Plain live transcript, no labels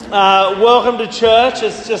Welcome to church.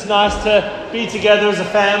 It's just nice to be together as a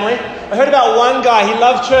family. I heard about one guy, he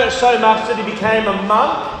loved church so much that he became a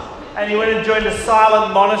monk and he went and joined a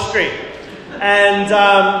silent monastery. And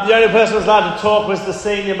the only person who was allowed to talk was the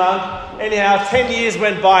senior monk. Anyhow, 10 years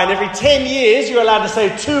went by, and every 10 years you're allowed to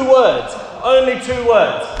say 2 words, only 2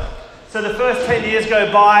 words. So the first 10 years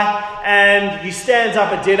go by and he stands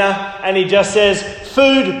up at dinner and he just says,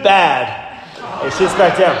 "Food bad." He sits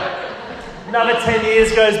back down. Another 10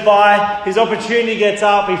 years goes by, his opportunity gets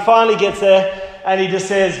up, he finally gets there and he just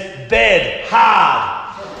says, "Bed,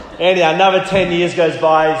 hard." Anyhow, another 10 years goes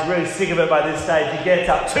by, he's really sick of it by this stage, he gets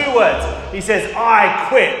up, 2 words, he says, "I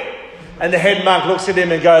quit." And the head monk looks at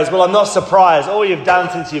him and goes, "Well, I'm not surprised, all you've done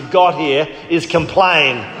since you've got here is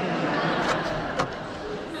complain."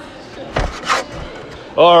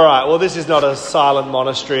 All right, well, this is not a silent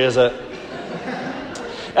monastery, is it?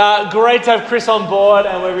 Great to have Chris on board,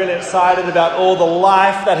 and we're really excited about all the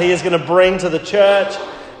life that he is going to bring to the church,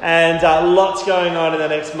 and lots going on in the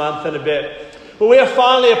next month and a bit. Well, we are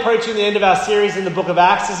finally approaching the end of our series in the book of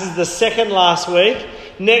Acts. This is the second last week.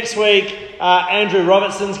 Next week, Andrew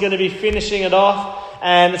Robertson's going to be finishing it off,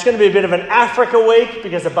 and it's going to be a bit of an Africa week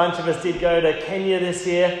because a bunch of us did go to Kenya this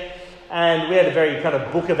year. And we had a very kind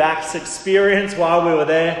of Book of Acts experience while we were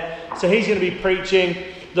there. So he's going to be preaching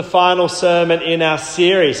the final sermon in our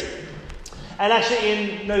series. And actually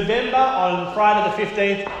in November, on Friday the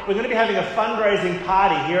 15th, we're going to be having a fundraising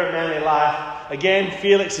party here at Manly Life. Again,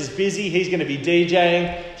 Felix is busy. He's going to be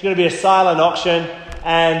DJing. It's going to be a silent auction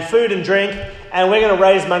and food and drink. And we're going to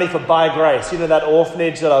raise money for By Grace. You know, that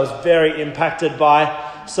orphanage that I was very impacted by.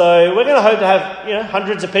 So we're going to hope to have,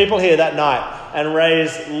 hundreds of people here that night and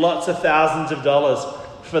raise lots of thousands of dollars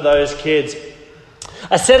for those kids.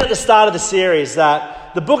 I said at the start of the series that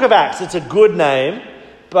the Book of Acts, it's a good name,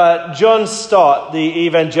 but John Stott, the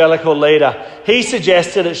evangelical leader, he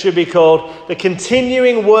suggested it should be called The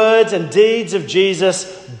Continuing Words and Deeds of Jesus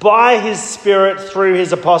by His Spirit through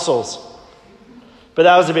His Apostles. But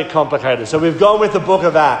that was a bit complicated, so we've gone with the Book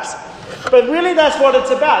of Acts. But really that's what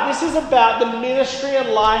it's about. This is about the ministry and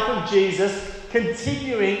life of Jesus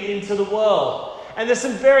continuing into the world. And there's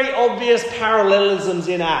some very obvious parallelisms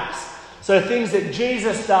in Acts. So things that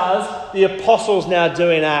Jesus does, the apostles now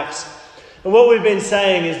do in Acts. And what we've been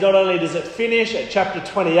saying is not only does it finish at chapter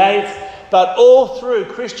 28, but all through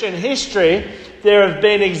Christian history, there have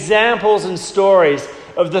been examples and stories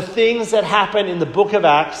of the things that happen in the book of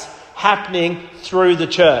Acts happening through the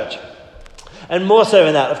church. And more so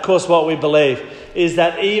than that, of course, what we believe is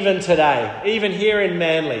that even today, even here in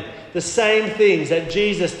Manly, the same things that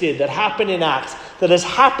Jesus did, that happened in Acts, that has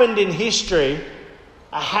happened in history,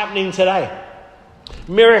 are happening today.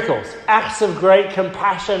 Miracles, acts of great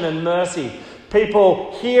compassion and mercy,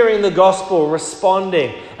 people hearing the gospel,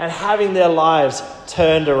 responding, and having their lives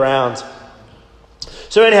turned around.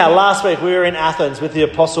 So anyhow, last week we were in Athens with the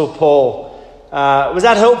Apostle Paul. Was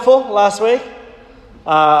that helpful last week?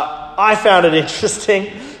 I found it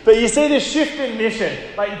interesting. But you see this shift in mission.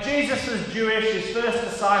 Like Jesus was Jewish, his first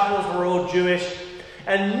disciples were all Jewish.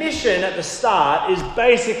 And mission at the start is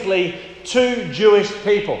basically to Jewish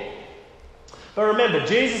people. But remember,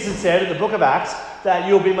 Jesus had said in the book of Acts that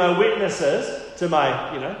you'll be my witnesses to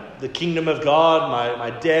my, the kingdom of God, my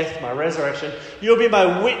death, my resurrection. You'll be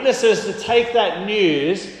my witnesses to take that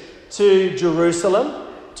news to Jerusalem,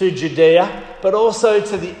 to Judea, but also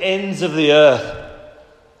to the ends of the earth.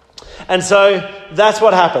 And so that's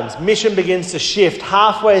what happens. Mission begins to shift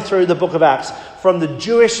halfway through the book of Acts from the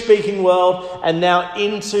Jewish-speaking world and now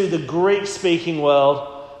into the Greek-speaking world,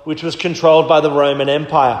 which was controlled by the Roman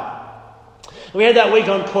Empire. We had that week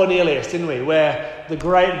on Cornelius, didn't we? Where the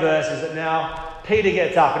great verse is that now Peter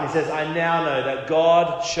gets up and he says, "I now know that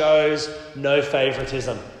God shows no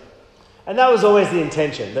favoritism." And that was always the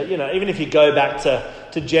intention, that, even if you go back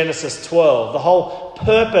to Genesis 12, the whole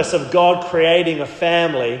purpose of God creating a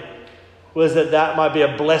family was that might be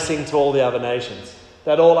a blessing to all the other nations,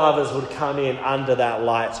 that all others would come in under that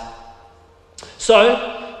light.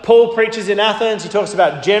 So, Paul preaches in Athens. He talks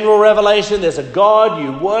about general revelation. There's a God,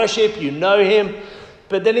 you worship, you know him.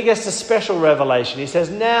 But then he gets to special revelation. He says,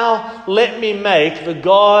 now let me make the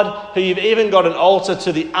God who you've even got an altar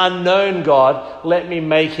to, the unknown God, let me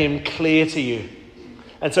make him clear to you.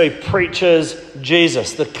 And so he preaches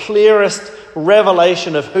Jesus, the clearest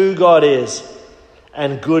revelation of who God is,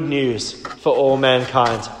 and good news for all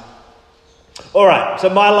mankind. All right, so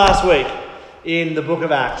my last week in the book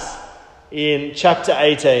of Acts, in chapter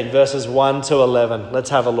 18, verses 1 to 11. Let's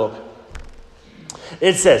have a look.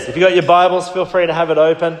 It says, if you've got your Bibles, feel free to have it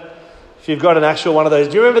open. If you've got an actual one of those.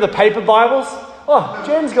 Do you remember the paper Bibles? Oh,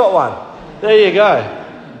 Jen's got one. There you go.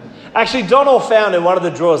 Actually, Donald found in one of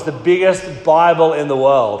the drawers the biggest Bible in the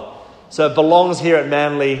world. So it belongs here at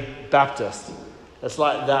Manly Baptist. It's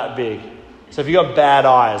like that big. So if you've got bad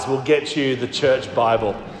eyes, we'll get you the church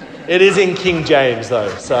Bible. It is in King James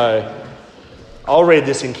though, so I'll read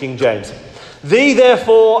this in King James.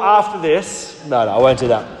 Therefore, after this... No, I won't do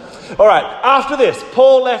that. All right, after this,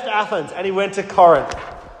 Paul left Athens and he went to Corinth.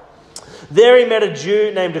 There he met a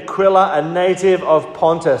Jew named Aquila, a native of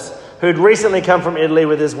Pontus, who had recently come from Italy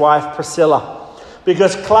with his wife Priscilla,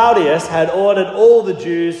 because Claudius had ordered all the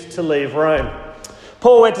Jews to leave Rome.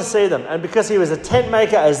 Paul went to see them, and because he was a tent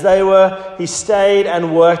maker as they were, he stayed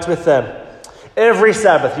and worked with them. Every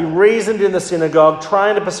Sabbath he reasoned in the synagogue,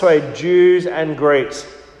 trying to persuade Jews and Greeks.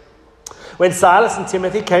 When Silas and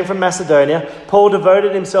Timothy came from Macedonia, Paul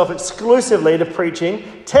devoted himself exclusively to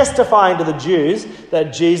preaching, testifying to the Jews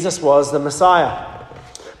that Jesus was the Messiah.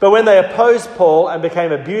 But when they opposed Paul and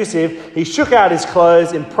became abusive, he shook out his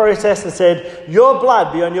clothes in protest and said, "Your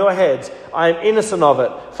blood be on your heads. I am innocent of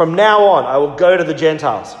it. From now on, I will go to the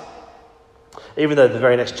Gentiles." Even though the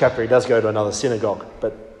very next chapter he does go to another synagogue.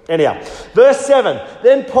 But anyhow, verse 7.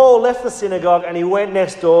 Then Paul left the synagogue and he went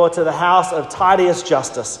next door to the house of Titius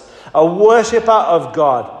Justus, a worshipper of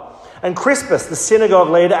God. And Crispus, the synagogue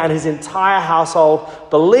leader, and his entire household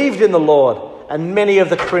believed in the Lord. And many of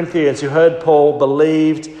the Corinthians who heard Paul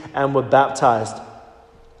believed and were baptized.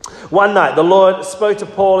 One night, the Lord spoke to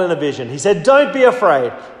Paul in a vision. He said, "Don't be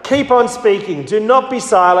afraid. Keep on speaking. Do not be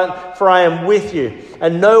silent, for I am with you.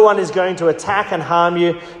 And no one is going to attack and harm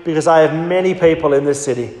you, because I have many people in this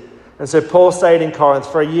city." And so Paul stayed in Corinth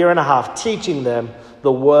for a year and a half, teaching them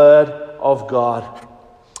the word of God.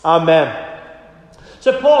 Amen.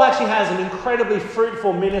 So Paul actually has an incredibly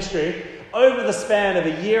fruitful ministry over the span of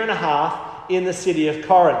a year and a half in the city of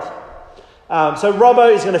Corinth. So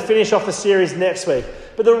Robbo is going to finish off the series next week.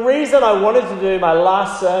 But the reason I wanted to do my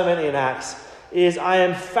last sermon in Acts is I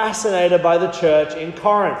am fascinated by the church in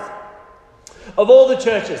Corinth. Of all the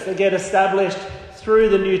churches that get established through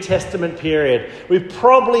the New Testament period, we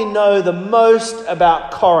probably know the most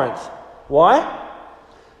about Corinth. Why?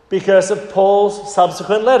 Because of Paul's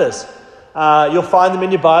subsequent letters. You'll find them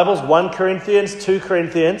in your Bibles, 1 Corinthians, 2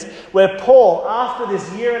 Corinthians, where Paul, after this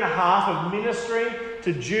year and a half of ministering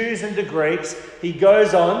to Jews and to Greeks, he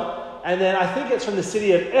goes on, and then I think it's from the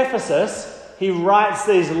city of Ephesus, he writes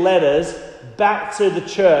these letters back to the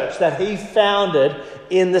church that he founded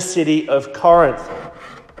in the city of Corinth.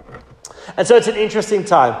 And so it's an interesting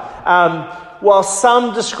time. While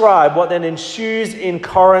some describe what then ensues in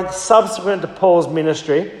Corinth subsequent to Paul's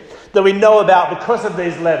ministry, that we know about because of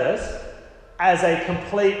these letters, as a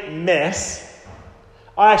complete mess,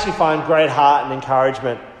 I actually find great heart and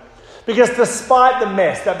encouragement. Because despite the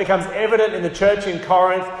mess that becomes evident in the church in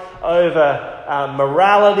Corinth over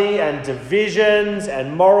morality and divisions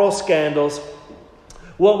and moral scandals,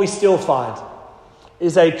 what we still find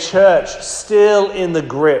is a church still in the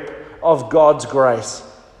grip of God's grace.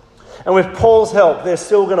 And with Paul's help, they're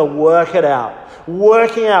still going to work it out,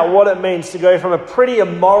 working out what it means to go from a pretty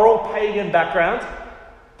immoral pagan background.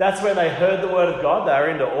 That's where they heard the word of God. They are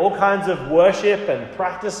into all kinds of worship and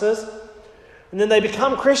practices. And then they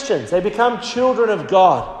become Christians. They become children of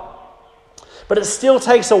God. But it still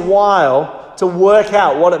takes a while to work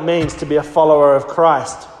out what it means to be a follower of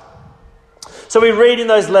Christ. So we read in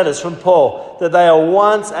those letters from Paul that they are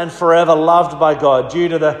once and forever loved by God due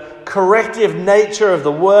to the corrective nature of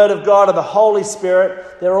the word of God and the Holy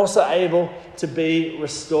Spirit. They're also able to be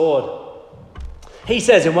restored. He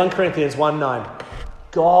says in 1 Corinthians 1:9,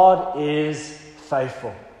 God is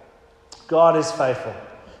faithful. God is faithful.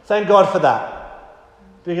 Thank God for that.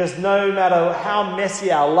 Because no matter how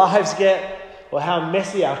messy our lives get, or how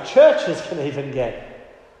messy our churches can even get,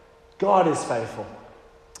 God is faithful.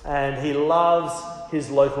 And he loves his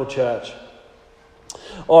local church.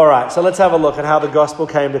 All right, so let's have a look at how the gospel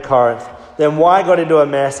came to Corinth. Then why it got into a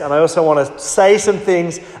mess. And I also want to say some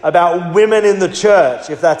things about women in the church,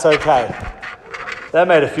 if that's okay. That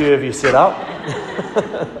made a few of you sit up.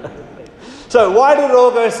 So why did it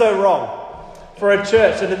all go so wrong for a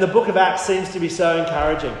church that in the book of Acts seems to be so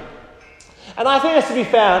encouraging? And I think it's to be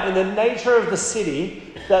found in the nature of the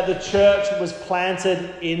city that the church was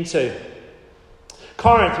planted into.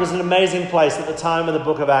 Corinth was an amazing place at the time of the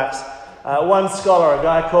book of Acts. One scholar, a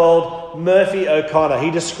guy called Murphy O'Connor,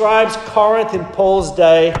 he describes Corinth in Paul's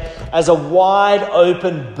day as a wide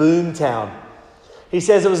open boom town. He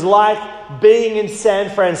says it was like being in San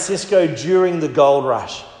Francisco during the gold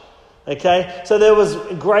rush. Okay, so there was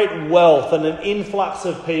great wealth and an influx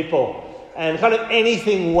of people, and kind of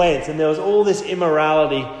anything went, and there was all this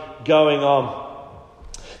immorality going on.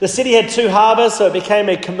 The city had 2 harbours, so it became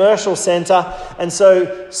a commercial centre, and so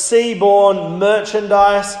seaborne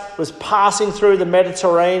merchandise was passing through the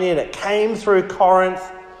Mediterranean. It came through Corinth,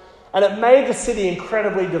 and it made the city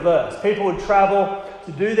incredibly diverse. People would travel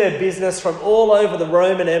to do their business from all over the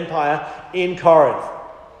Roman Empire in Corinth.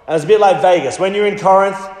 And it was a bit like Vegas. When you're in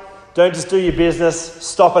Corinth, don't just do your business,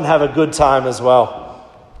 stop and have a good time as well.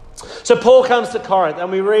 So Paul comes to Corinth, and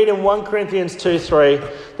we read in 1 Corinthians 2:3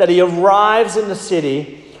 that he arrives in the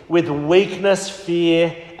city with weakness,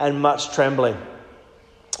 fear, and much trembling.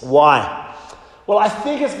 Why? Well, I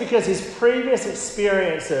think it's because his previous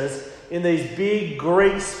experiences in these big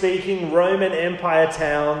Greek-speaking Roman Empire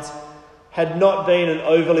towns had not been an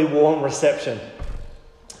overly warm reception.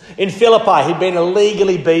 In Philippi, he'd been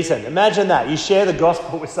illegally beaten. Imagine that. You share the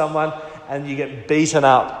gospel with someone and you get beaten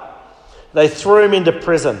up. They threw him into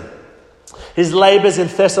prison. His labours in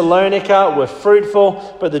Thessalonica were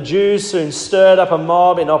fruitful, but the Jews soon stirred up a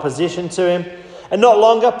mob in opposition to him. And not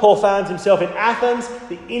longer, Paul finds himself in Athens,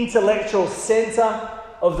 the intellectual centre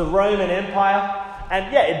of the Roman Empire.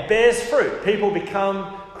 And yeah, it bears fruit. People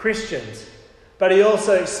become Christians. But he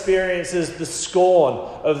also experiences the scorn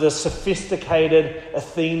of the sophisticated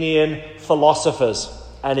Athenian philosophers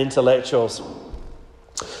and intellectuals.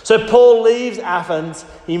 So Paul leaves Athens,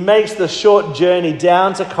 he makes the short journey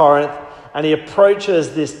down to Corinth, and he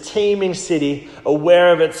approaches this teeming city,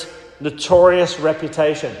 aware of its notorious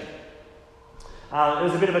reputation. It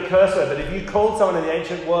was a bit of a curse word, but if you called someone in the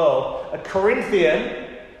ancient world a Corinthian,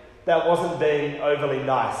 that wasn't being overly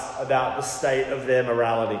nice about the state of their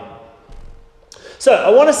morality. So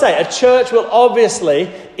I want to say a church will obviously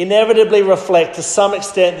inevitably reflect to some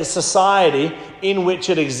extent the society in which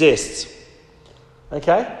it exists.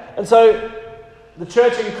 Okay? And so the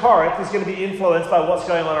church in Corinth is going to be influenced by what's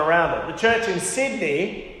going on around it. The church in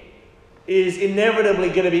Sydney is inevitably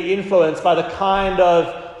going to be influenced by the kind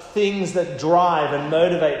of things that drive and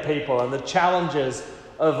motivate people and the challenges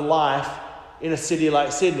of life in a city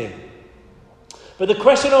like Sydney. But the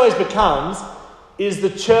question always becomes, is the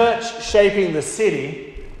church shaping the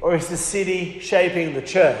city, or is the city shaping the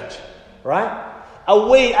church? Right? Are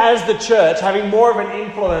we as the church having more of an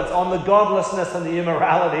influence on the godlessness and the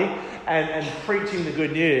immorality and preaching the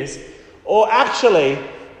good news? Or actually,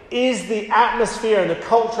 is the atmosphere and the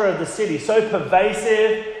culture of the city so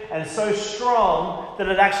pervasive and so strong that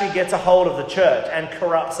it actually gets a hold of the church and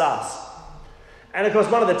corrupts us? And of course,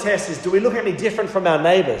 one of the tests is, do we look any different from our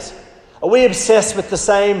neighbours? Are we obsessed with the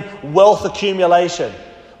same wealth accumulation,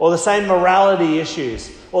 or the same morality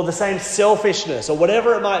issues, or the same selfishness, or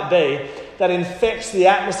whatever it might be that infects the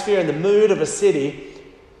atmosphere and the mood of a city?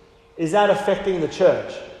 Is that affecting the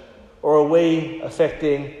church, or are we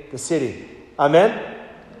affecting the city? Amen?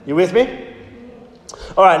 You with me?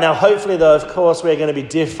 All right, now hopefully though, of course, we're going to be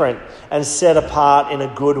different and set apart in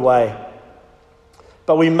a good way.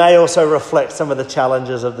 But we may also reflect some of the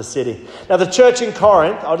challenges of the city. Now, the church in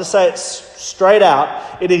Corinth, I'll just say it straight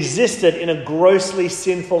out, it existed in a grossly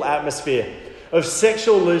sinful atmosphere of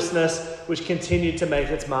sexual looseness, which continued to make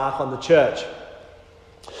its mark on the church.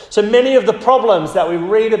 So many of the problems that we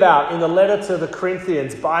read about in the letter to the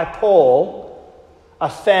Corinthians by Paul are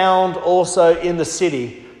found also in the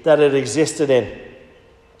city that it existed in.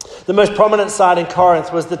 The most prominent site in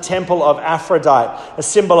Corinth was the temple of Aphrodite, a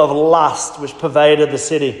symbol of lust which pervaded the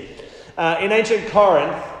city. In ancient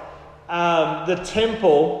Corinth, the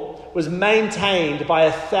temple was maintained by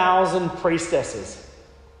 1,000 priestesses.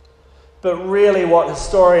 But really what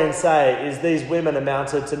historians say is these women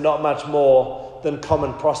amounted to not much more than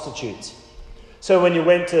common prostitutes. So when you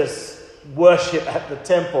went to worship at the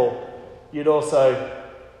temple, you'd also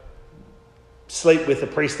sleep with the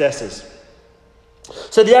priestesses.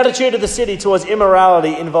 So the attitude of the city towards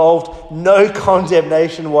immorality involved no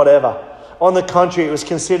condemnation whatever. On the contrary, it was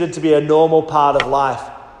considered to be a normal part of life.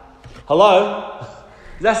 Hello?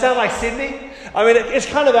 Does that sound like Sydney? I mean, it's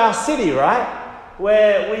kind of our city, right?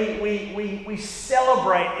 Where we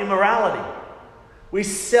celebrate immorality. We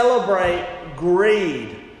celebrate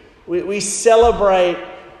greed. We celebrate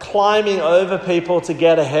climbing over people to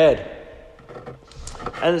get ahead.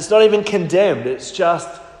 And it's not even condemned. It's just,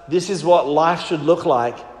 this is what life should look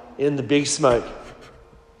like in the big smoke.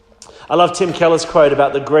 I love Tim Keller's quote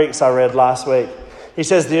about the Greeks I read last week. He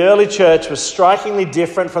says, the early church was strikingly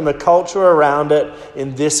different from the culture around it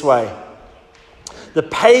in this way. The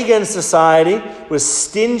pagan society was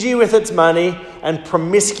stingy with its money and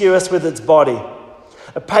promiscuous with its body.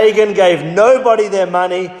 A pagan gave nobody their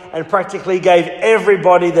money and practically gave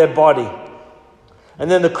everybody their body. And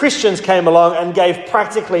then the Christians came along and gave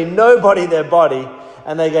practically nobody their body,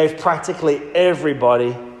 and they gave practically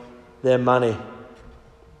everybody their money.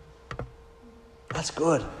 That's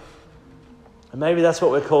good. And maybe that's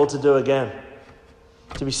what we're called to do again.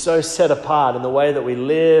 To be so set apart in the way that we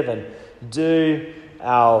live and do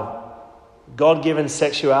our God-given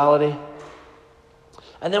sexuality.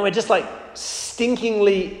 And then we're just like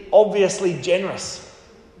stinkingly, obviously generous.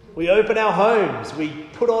 We open our homes, we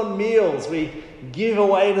put on meals, we give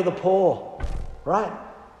away to the poor. Right?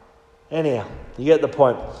 Anyhow, you get the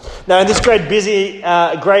point. Now, in this great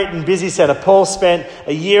and busy center, Paul spent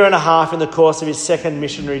a year and a half in the course of his second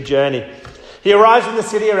missionary journey. He arrives in the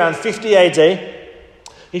city around 50 AD.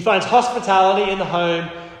 He finds hospitality in the home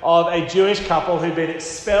of a Jewish couple who'd been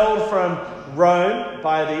expelled from Rome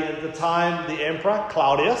by at the time the emperor,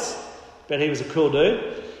 Claudius. But he was a cool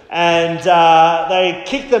dude. And they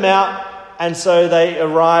kicked them out, and so they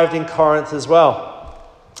arrived in Corinth as well.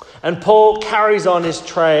 And Paul carries on his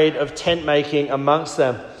trade of tent making amongst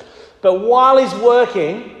them. But while he's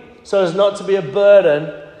working, so as not to be a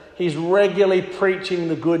burden, he's regularly preaching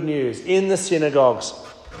the good news in the synagogues.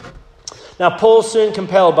 Now, Paul's soon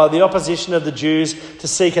compelled by the opposition of the Jews to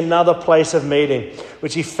seek another place of meeting,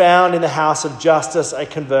 which he found in the house of Justus, a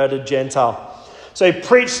converted Gentile. So he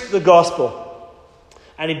preached the gospel,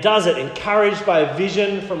 and he does it encouraged by a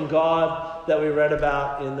vision from God that we read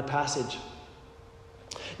about in the passage.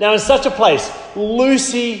 Now, in such a place,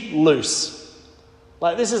 loosey-loose,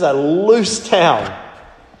 like this is a loose town,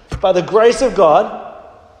 by the grace of God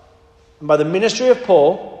and by the ministry of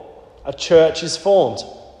Paul, a church is formed.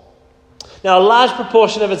 Now, a large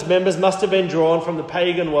proportion of its members must have been drawn from the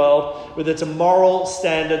pagan world with its immoral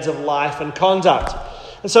standards of life and conduct.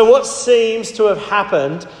 And so what seems to have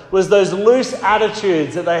happened was those loose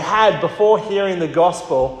attitudes that they had before hearing the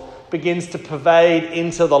gospel begins to pervade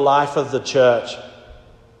into the life of the church.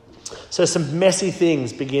 So some messy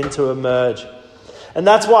things begin to emerge. And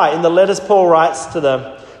that's why in the letters Paul writes to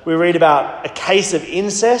them, we read about a case of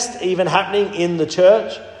incest even happening in the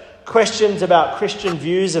church, questions about Christian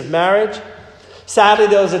views of marriage. Sadly,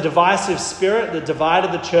 there was a divisive spirit that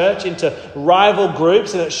divided the church into rival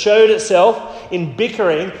groups, and it showed itself in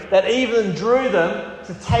bickering that even drew them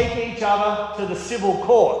to take each other to the civil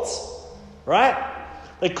courts. Right?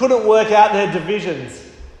 They couldn't work out their divisions,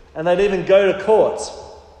 and they'd even go to courts.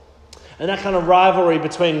 And that kind of rivalry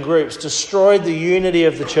between groups destroyed the unity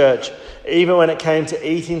of the church, even when it came to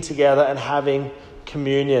eating together and having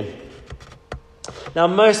communion. Now,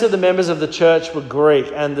 most of the members of the church were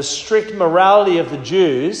Greek, and the strict morality of the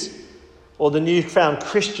Jews, or the newfound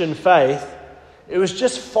Christian faith, it was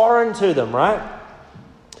just foreign to them, right?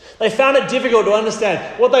 They found it difficult to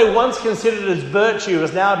understand what they once considered as virtue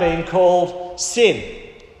was now being called sin.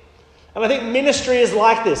 And I think ministry is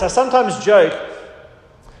like this. I sometimes joke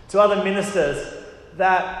to other ministers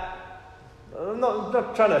that, I'm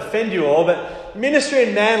not trying to offend you all, but ministry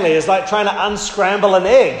in Manly is like trying to unscramble an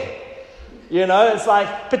egg. You know, it's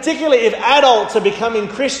like, particularly if adults are becoming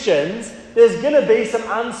Christians, there's going to be some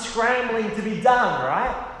unscrambling to be done,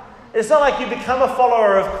 right? It's not like you become a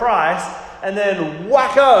follower of Christ and then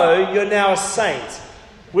wacko, you're now a saint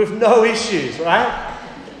with no issues, right?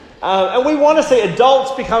 And we want to see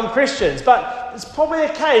adults become Christians, but it's probably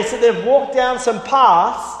a case that they've walked down some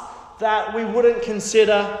paths that we wouldn't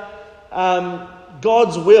consider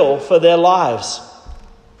God's will for their lives.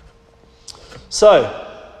 So,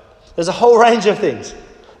 there's a whole range of things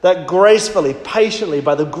that gracefully, patiently,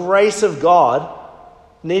 by the grace of God,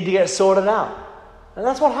 need to get sorted out. And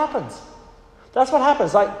that's what happens. That's what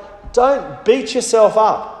happens. Like, don't beat yourself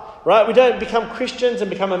up, right? We don't become Christians and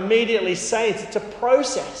become immediately saints. It's a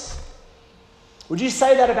process. Would you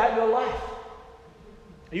say that about your life?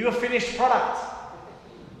 Are you a finished product?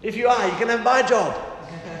 If you are, you can have my job.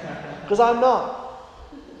 Because I'm not.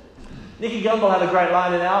 Nicky Gumbel had a great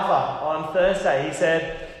line in Alpha on Thursday. He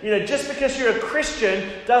said, just because you're a Christian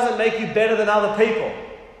doesn't make you better than other people.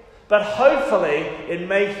 But hopefully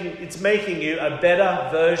it's making you a better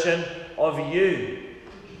version of you.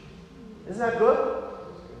 Isn't that good?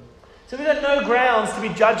 So we've got no grounds to be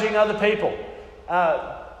judging other people.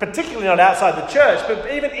 Particularly not outside the church,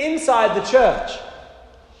 but even inside the church.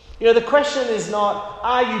 The question is not,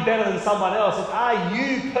 are you better than someone else? It's, are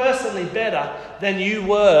you personally better than you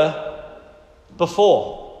were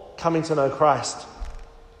before coming to know Christ?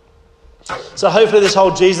 So hopefully this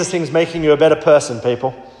whole Jesus thing is making you a better person,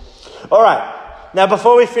 people. All right. Now,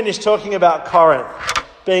 before we finish talking about Corinth,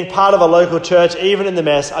 being part of a local church, even in the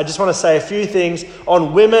mess, I just want to say a few things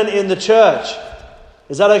on women in the church.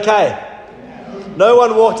 Is that okay? Yeah. No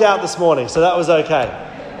one walked out this morning, so that was okay.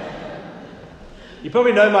 You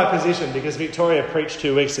probably know my position because Victoria preached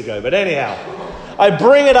 2 weeks ago. But anyhow, I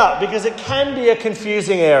bring it up because it can be a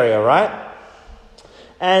confusing area, right?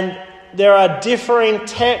 And there are differing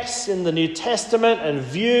texts in the New Testament and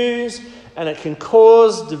views, and it can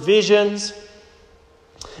cause divisions.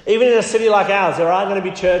 Even in a city like ours, there are going to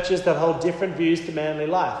be churches that hold different views to manly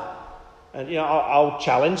life. And, I'll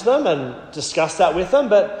challenge them and discuss that with them,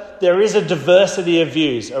 but there is a diversity of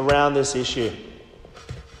views around this issue.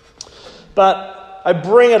 But I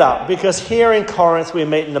bring it up because here in Corinth we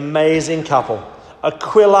meet an amazing couple,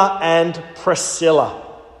 Aquila and Priscilla,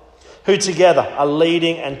 who together are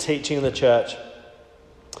leading and teaching the church.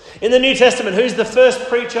 In the New Testament, who's the first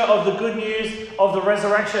preacher of the good news of the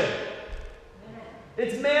resurrection?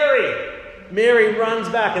 It's Mary. Mary runs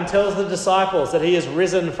back and tells the disciples that he is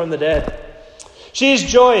risen from the dead. She is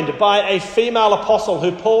joined by a female apostle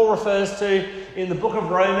who Paul refers to in the book of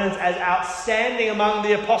Romans as outstanding among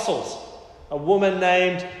the apostles, a woman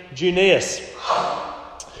named Junias.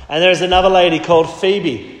 And there's another lady called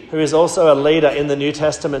Phoebe, who is also a leader in the New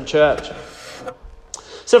Testament church.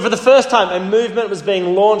 So for the first time, a movement was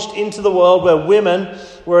being launched into the world where women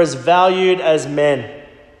were as valued as men.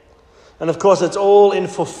 And of course, it's all in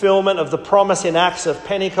fulfillment of the promise in Acts of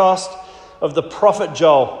Pentecost of the prophet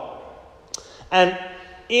Joel. And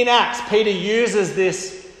in Acts, Peter uses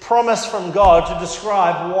this promise from God to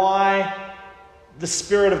describe why the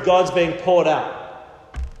Spirit of God's being poured out.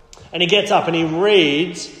 And he gets up and he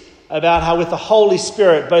reads about how with the Holy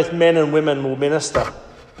Spirit, both men and women will minister.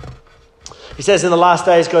 He says, in the last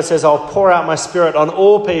days, God says, I'll pour out my Spirit on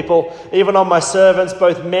all people, even on my servants,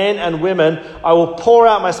 both men and women. I will pour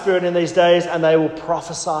out my Spirit in these days, and they will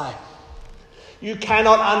prophesy. You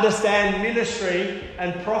cannot understand ministry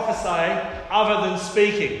and prophesying other than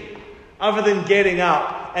speaking, other than getting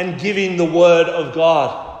up and giving the word of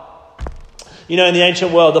God. In the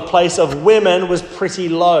ancient world, the place of women was pretty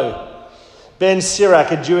low. Ben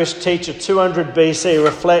Sirach, a Jewish teacher, 200 BC,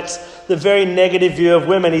 reflects the very negative view of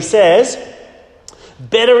women. He says,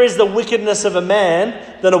 better is the wickedness of a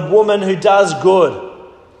man than a woman who does good.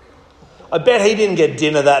 I bet he didn't get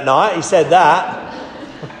dinner that night. He said that.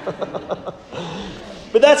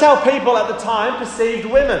 But that's how people at the time perceived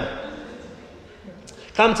women.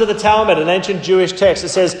 Come to the Talmud, an ancient Jewish text. It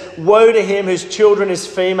says, woe to him whose children is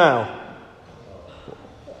female.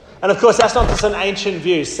 And of course, that's not just an ancient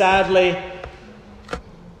view. Sadly,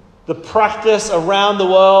 the practice around the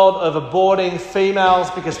world of aborting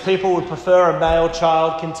females because people would prefer a male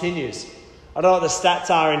child continues. I don't know what the stats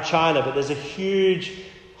are in China, but there's a huge,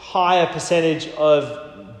 higher percentage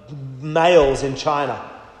of males in China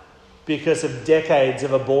because of decades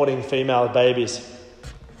of aborting female babies.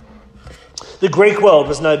 The Greek world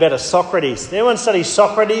was no better. Socrates. Did anyone study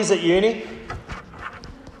Socrates at uni?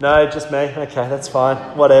 No, just me. Okay, that's fine.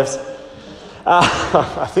 Whatevs.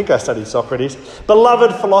 I think I studied Socrates.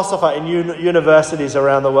 Beloved philosopher in universities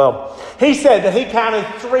around the world. He said that he counted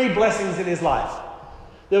 3 blessings in his life.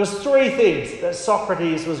 There was 3 things that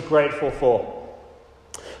Socrates was grateful for.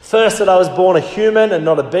 First, that I was born a human and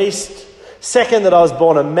not a beast. Second, that I was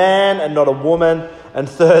born a man and not a woman. And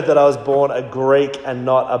third, that I was born a Greek and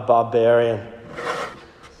not a barbarian.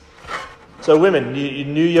 So women, you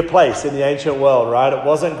knew your place in the ancient world, right? It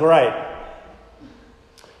wasn't great.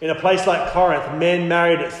 In a place like Corinth, men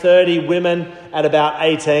married at 30, women at about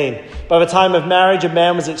 18. By the time of marriage, a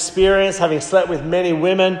man was experienced, having slept with many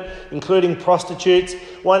women, including prostitutes.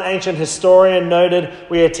 One ancient historian noted,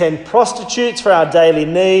 we attend prostitutes for our daily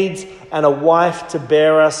needs and a wife to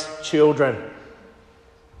bear us children.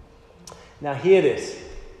 Now hear this.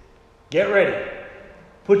 Get ready.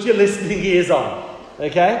 Put your listening ears on,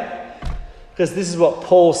 okay? Because this is what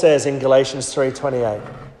Paul says in Galatians 3:28.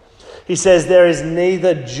 He says, there is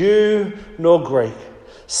neither Jew nor Greek,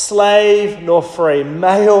 slave nor free,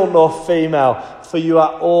 male nor female, for you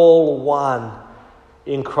are all one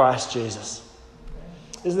in Christ Jesus.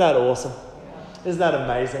 Isn't that awesome? Isn't that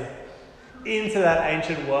amazing? Into that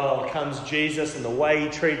ancient world comes Jesus and the way he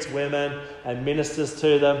treats women and ministers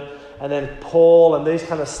to them. And then Paul and these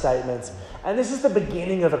kind of statements. And this is the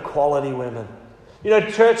beginning of equality, women.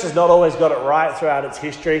 Church has not always got it right throughout its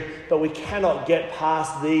history, but we cannot get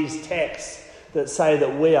past these texts that say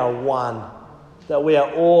that we are one, that we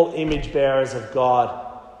are all image bearers of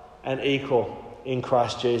God and equal in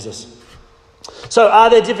Christ Jesus. So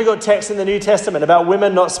are there difficult texts in the New Testament about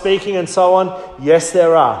women not speaking and so on? Yes,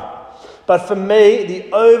 there are. But for me,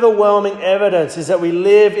 the overwhelming evidence is that we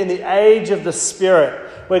live in the age of the Spirit,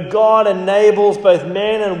 where God enables both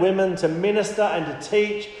men and women to minister and to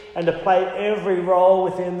teach and to play every role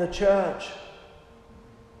within the church.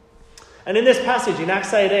 And in this passage, in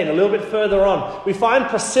Acts 18, a little bit further on, we find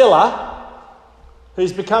Priscilla,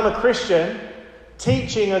 who's become a Christian,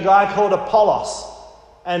 teaching a guy called Apollos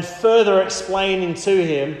and further explaining to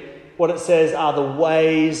him what it says are the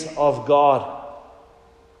ways of God.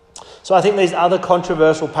 So I think these other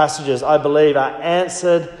controversial passages, I believe, are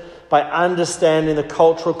answered by understanding the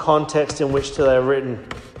cultural context in which they are written.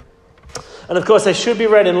 And of course, they should be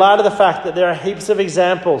read in light of the fact that there are heaps of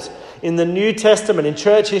examples in the New Testament, in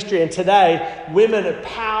church history, and today, women are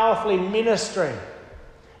powerfully ministering,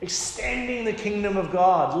 extending the kingdom of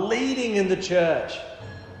God, leading in the church,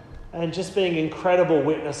 and just being incredible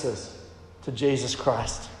witnesses to Jesus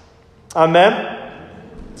Christ. Amen?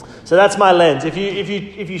 So that's my lens. If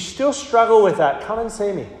you still struggle with that, come and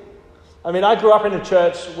see me. I mean, I grew up in a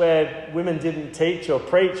church where women didn't teach or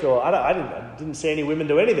preach, or I didn't see any women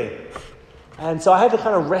do anything. And so I had to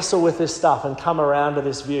kind of wrestle with this stuff and come around to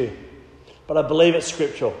this view. But I believe it's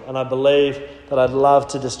scriptural, and I believe that I'd love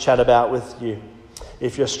to just chat about with you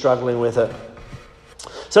if you're struggling with it.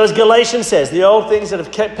 So as Galatians says, the old things that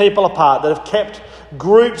have kept people apart, that have kept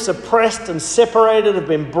groups oppressed and separated, have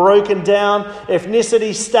been broken down.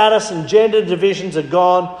 Ethnicity, status, and gender divisions are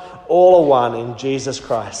gone. All are one in Jesus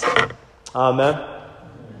Christ. Amen.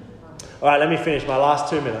 All right, let me finish my last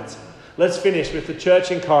 2 minutes. Let's finish with the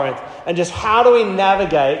church in Corinth and just how do we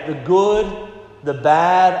navigate the good, the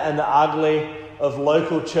bad, and the ugly of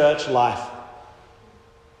local church life.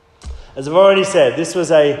 As I've already said, this was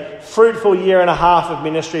a fruitful 1.5 years of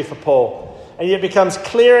ministry for Paul. And yet it becomes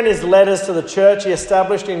clear in his letters to the church he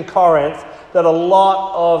established in Corinth that a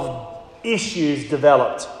lot of issues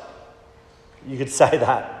developed. You could say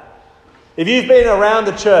that. If you've been around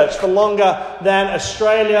the church for longer than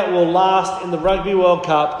Australia will last in the Rugby World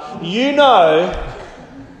Cup, you know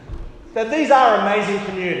that these are amazing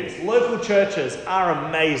communities. Local churches are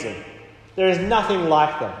amazing. There is nothing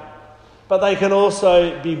like them. But they can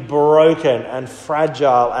also be broken and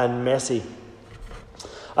fragile and messy.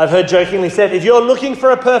 I've heard jokingly said, if you're looking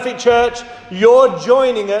for a perfect church, your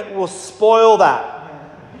joining it will spoil that.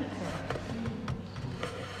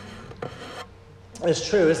 It's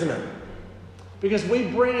true, isn't it? Because we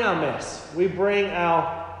bring our mess. We bring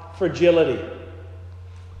our fragility.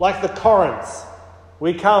 Like the Corinths,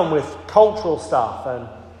 we come with cultural stuff and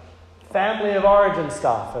family of origin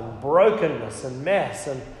stuff and brokenness and mess,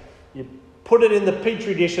 and you put it in the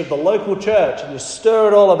petri dish of the local church and you stir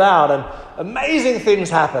it all about and amazing things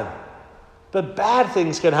happen. But bad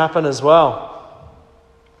things can happen as well.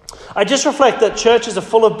 I just reflect that churches are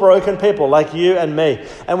full of broken people like you and me.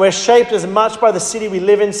 And we're shaped as much by the city we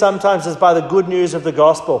live in sometimes as by the good news of the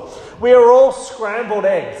gospel. We are all scrambled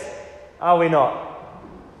eggs, are we not?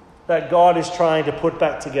 That God is trying to put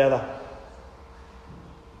back together.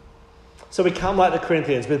 So we come like the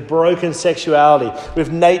Corinthians with broken sexuality, with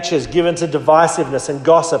natures given to divisiveness and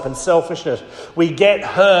gossip and selfishness. We get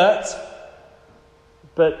hurt,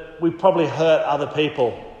 but we probably hurt other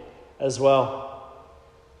people as well.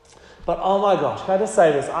 But oh my gosh, can I just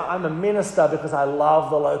say this? I'm a minister because I love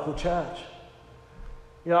the local church.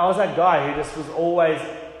 You know, I was that guy who just was always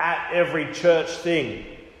at every church thing.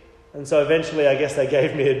 And so eventually I guess they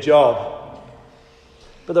gave me a job.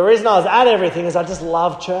 But the reason I was at everything is I just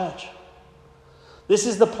love church. This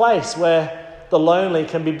is the place where the lonely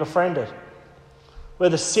can be befriended, where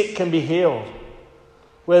the sick can be healed,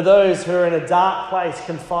 where those who are in a dark place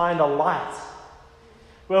can find a light,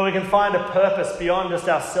 where we can find a purpose beyond just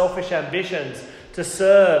our selfish ambitions to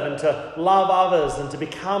serve and to love others and to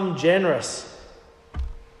become generous.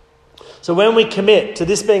 So when we commit to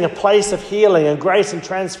this being a place of healing and grace and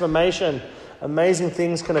transformation, amazing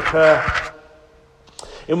things can occur.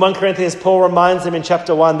 In 1 Corinthians, Paul reminds them in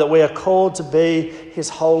chapter 1 that we are called to be his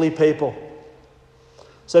holy people.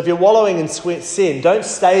 So if you're wallowing in sin, don't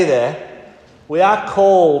stay there. We are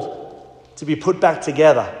called to be put back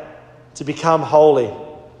together, to become holy.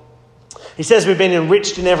 He says we've been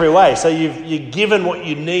enriched in every way, so you're given what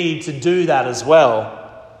you need to do that as well.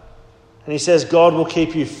 And he says God will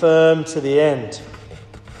keep you firm to the end.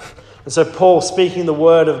 And so Paul, speaking the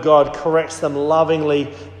word of God, corrects them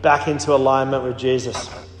lovingly back into alignment with Jesus.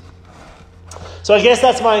 So I guess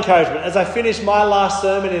that's my encouragement. As I finish my last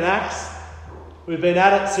sermon in Acts, we've been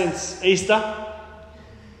at it since Easter,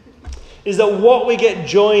 is that what we get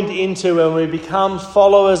joined into when we become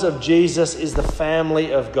followers of Jesus is the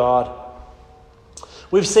family of God.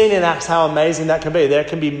 We've seen in Acts how amazing that can be. There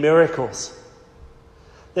can be miracles.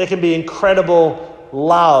 There can be incredible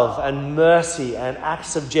love and mercy and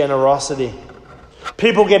acts of generosity.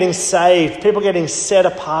 People getting saved, people getting set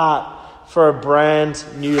apart for a brand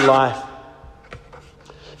new life.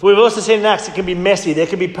 We've also seen in Acts it can be messy, there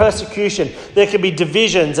can be persecution, there can be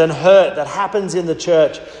divisions and hurt that happens in the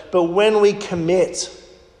church. But when we commit,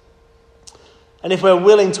 and if we're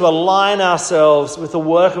willing to align ourselves with the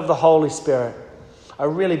work of the Holy Spirit, I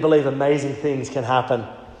really believe amazing things can happen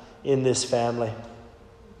in this family.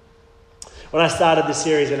 When I started this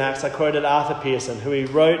series in Acts, I quoted Arthur Pearson, who he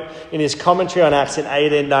wrote in his commentary on Acts in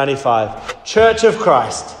 1895. Church of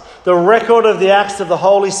Christ, the record of the acts of the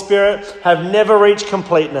Holy Spirit have never reached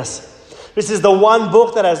completeness. This is the one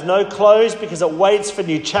book that has no close because it waits for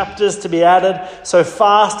new chapters to be added so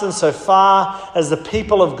fast and so far as the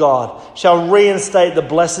people of God shall reinstate the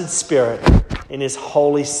blessed Spirit in his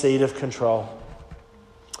holy seat of control.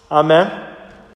 Amen.